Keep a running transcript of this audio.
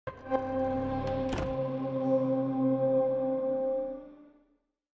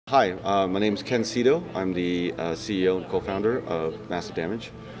Hi, my name is Ken Cito. I'm the CEO and co-founder of Massive Damage.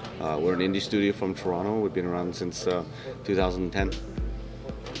 We're an indie studio from Toronto. We've been around since 2010,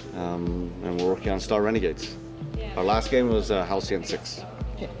 and we're working on Star Renegades. Our last game was Halcyon 6.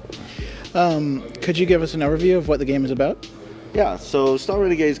 Could you give us an overview of what the game is about? Yeah, so Star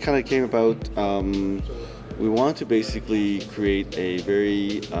Renegades kind of came about. We wanted to basically create a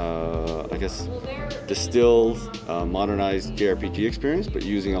very, distilled, modernized JRPG experience, but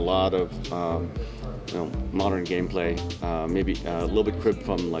using a lot of modern gameplay. Maybe a little bit cribbed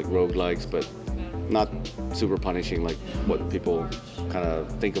from like roguelikes, but not super punishing like what people kind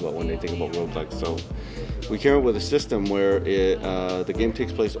of think about when they think about roguelikes. So we came up with a system where the game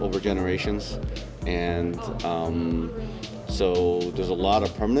takes place over generations, and so there's a lot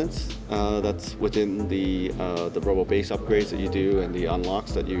of permanence that's within the Robo base upgrades that you do and the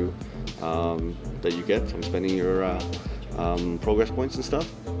unlocks that you get from spending your progress points and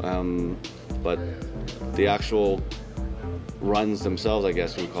stuff. But the actual runs themselves, I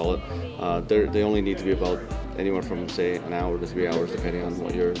guess we call it, they only need to be about anywhere from say an hour to 3 hours, depending on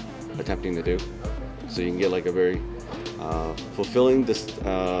what you're attempting to do. So you can get like a very fulfilling,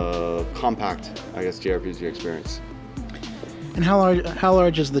 compact, I guess, JRPG experience. And how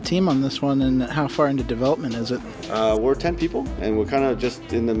large is the team on this one, and how far into development is it? We're 10 people, and we're kind of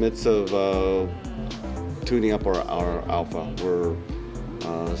just in the midst of tuning up our alpha. We're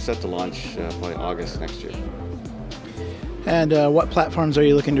set to launch by August next year. And what platforms are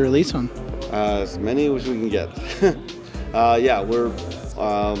you looking to release on? As many as we can get. Yeah, we're.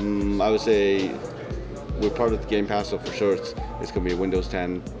 I would say we're part of the Game Pass, so for sure it's going to be Windows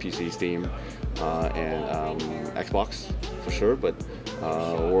 10, PC, Steam, and Xbox for sure. But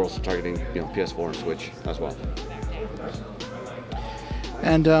we're also targeting PS4 and Switch as well.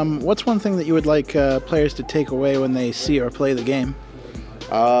 And what's one thing that you would like players to take away when they see or play the game?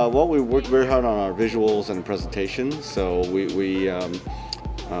 Well, we worked very hard on our visuals and presentation, so we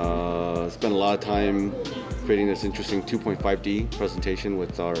spent a lot of time creating this interesting 2.5D presentation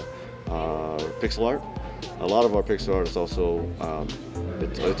with our pixel art. A lot of our pixel art is also,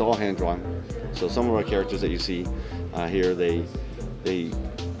 it's all hand-drawn. So some of our characters that you see here, they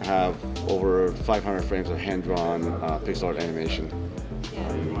have over 500 frames of hand-drawn pixel art animation.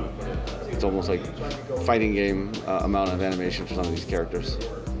 It's almost like fighting game amount of animation for some of these characters.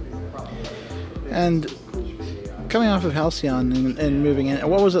 And coming off of Halcyon and moving in,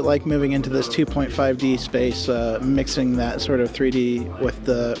 what was it like moving into this 2.5D space, mixing that sort of 3D with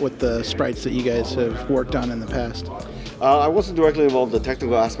the sprites that you guys have worked on in the past? I wasn't directly involved in the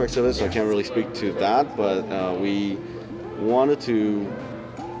technical aspects of it, so I can't really speak to that, but we wanted to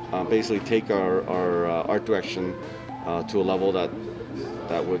basically take our art direction to a level that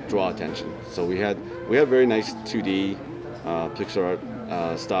would draw attention. So we had very nice 2D pixel art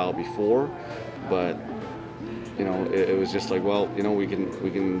style before, but it was just like, well, we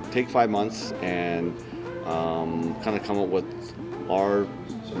can take 5 months and kind of come up with our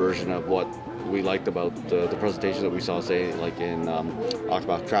version of what we liked about the presentation that we saw, say, like in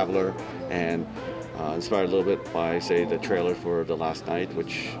Octopath Traveler, and inspired a little bit by, say, the trailer for The Last Night,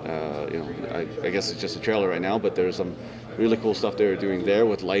 which I guess it's just a trailer right now, but there's some really cool stuff they were doing there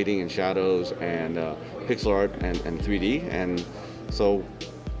with lighting and shadows and pixel art and 3D, and so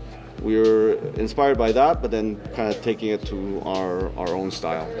we were inspired by that, but then kind of taking it to our own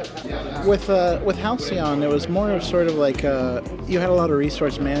style. With Halcyon, it was more of sort of like you had a lot of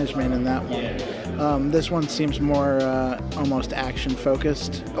resource management in that one. This one seems more almost action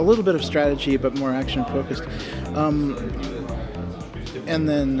focused, a little bit of strategy, but more action focused. And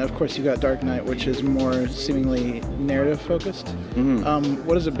then, of course, you got Dark Knight, which is more seemingly narrative-focused. Mm-hmm.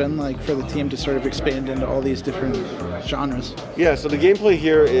 What has it been like for the team to sort of expand into all these different genres? Yeah, so the gameplay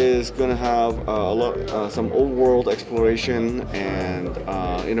here is going to have some old-world exploration and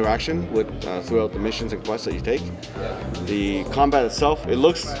interaction with throughout the missions and quests that you take. The combat itself, it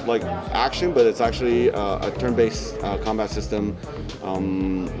looks like action, but it's actually a turn-based combat system,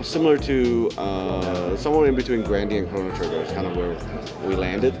 similar to somewhere in between Grandia and Chrono Trigger. Is kind of where we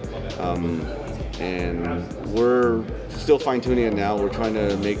landed, and we're still fine-tuning it now. We're trying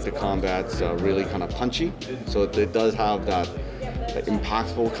to make the combats really kind of punchy, so it does have that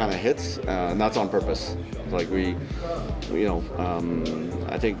impactful kind of hits, and that's on purpose. Like I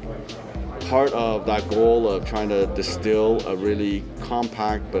think part of that goal of trying to distill a really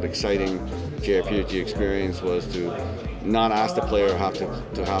compact but exciting JRPG experience was to not ask the player have to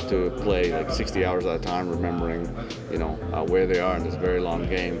play like 60 hours at a time, remembering where they are in this very long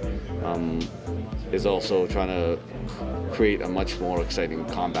game. Is also trying to create a much more exciting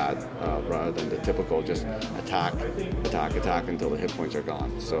combat rather than the typical just attack, attack, attack until the hit points are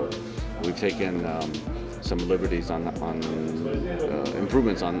gone. So we've taken some liberties on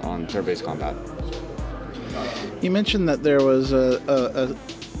improvements on turn-based combat. You mentioned that there was a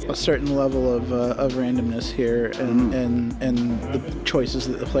certain level of randomness here and the choices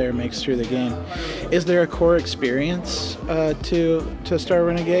that the player makes through the game. Is there a core experience to Star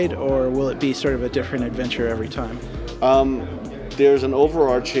Renegade, or will it be sort of a different adventure every time? There's an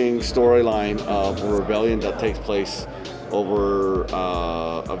overarching storyline of a rebellion that takes place over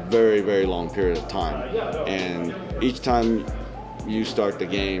a very, very long period of time. And each time you start the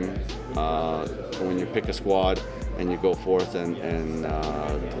game, when you pick a squad and you go forth and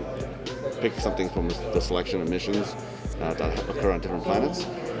pick something from the selection of missions that occur on different planets.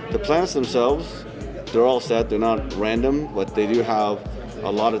 The planets themselves, they're all set, they're not random, but they do have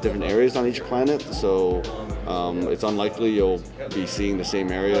a lot of different areas on each planet, so it's unlikely you'll be seeing the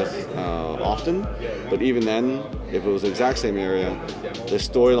same areas often. But even then, if it was the exact same area, the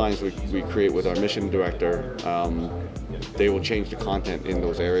storylines we create with our mission director, they will change the content in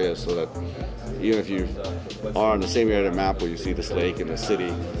those areas so that even if you are on the same area of the map where you see this lake and the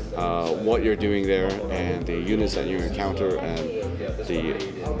city, what you're doing there and the units that you encounter and the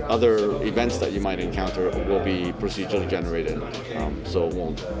other events that you might encounter will be procedurally generated, so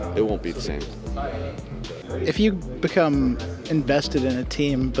it won't be the same. If you become invested in a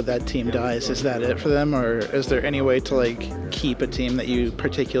team but that team dies, is that it for them, or is there any way to like keep a team that you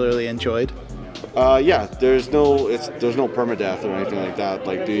particularly enjoyed? Yeah, there's no permadeath or anything like that.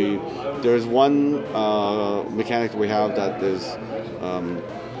 Like there's one mechanic we have that is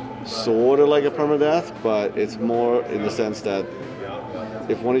sort of like a permadeath, but it's more in the sense that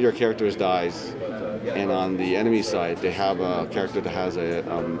if one of your characters dies, and on the enemy side they have a character that has a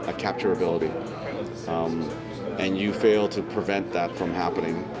capture ability, and you fail to prevent that from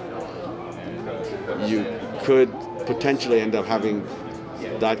happening, you could potentially end up having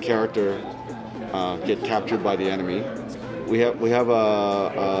that character get captured by the enemy. We have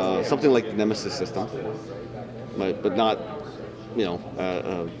something like the Nemesis system, but not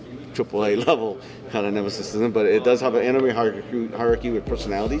a AAA level kind of Nemesis system. But it does have an enemy hierarchy with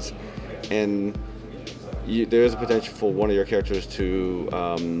personalities, and there is a potential for one of your characters to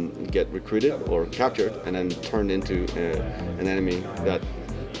get recruited or captured and then turned into an enemy that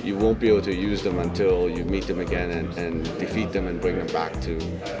you won't be able to use them until you meet them again and defeat them and bring them back to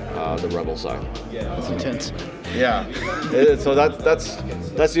the rebel side. That's intense. Yeah. So that's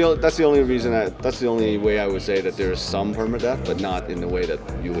the only reason that's the only way I would say that there's some permadeath, but not in the way that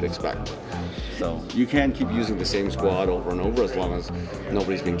you would expect. So you can keep using the same squad over and over as long as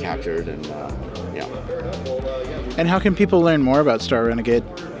nobody's been captured, and yeah. And how can people learn more about Star Renegade?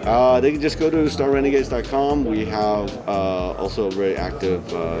 They can just go to starrenegades.com. We have also a very active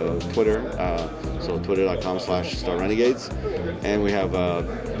Twitter, so twitter.com/starrenegades, and we have a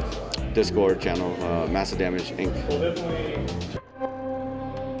Discord channel, Massive Damage Inc.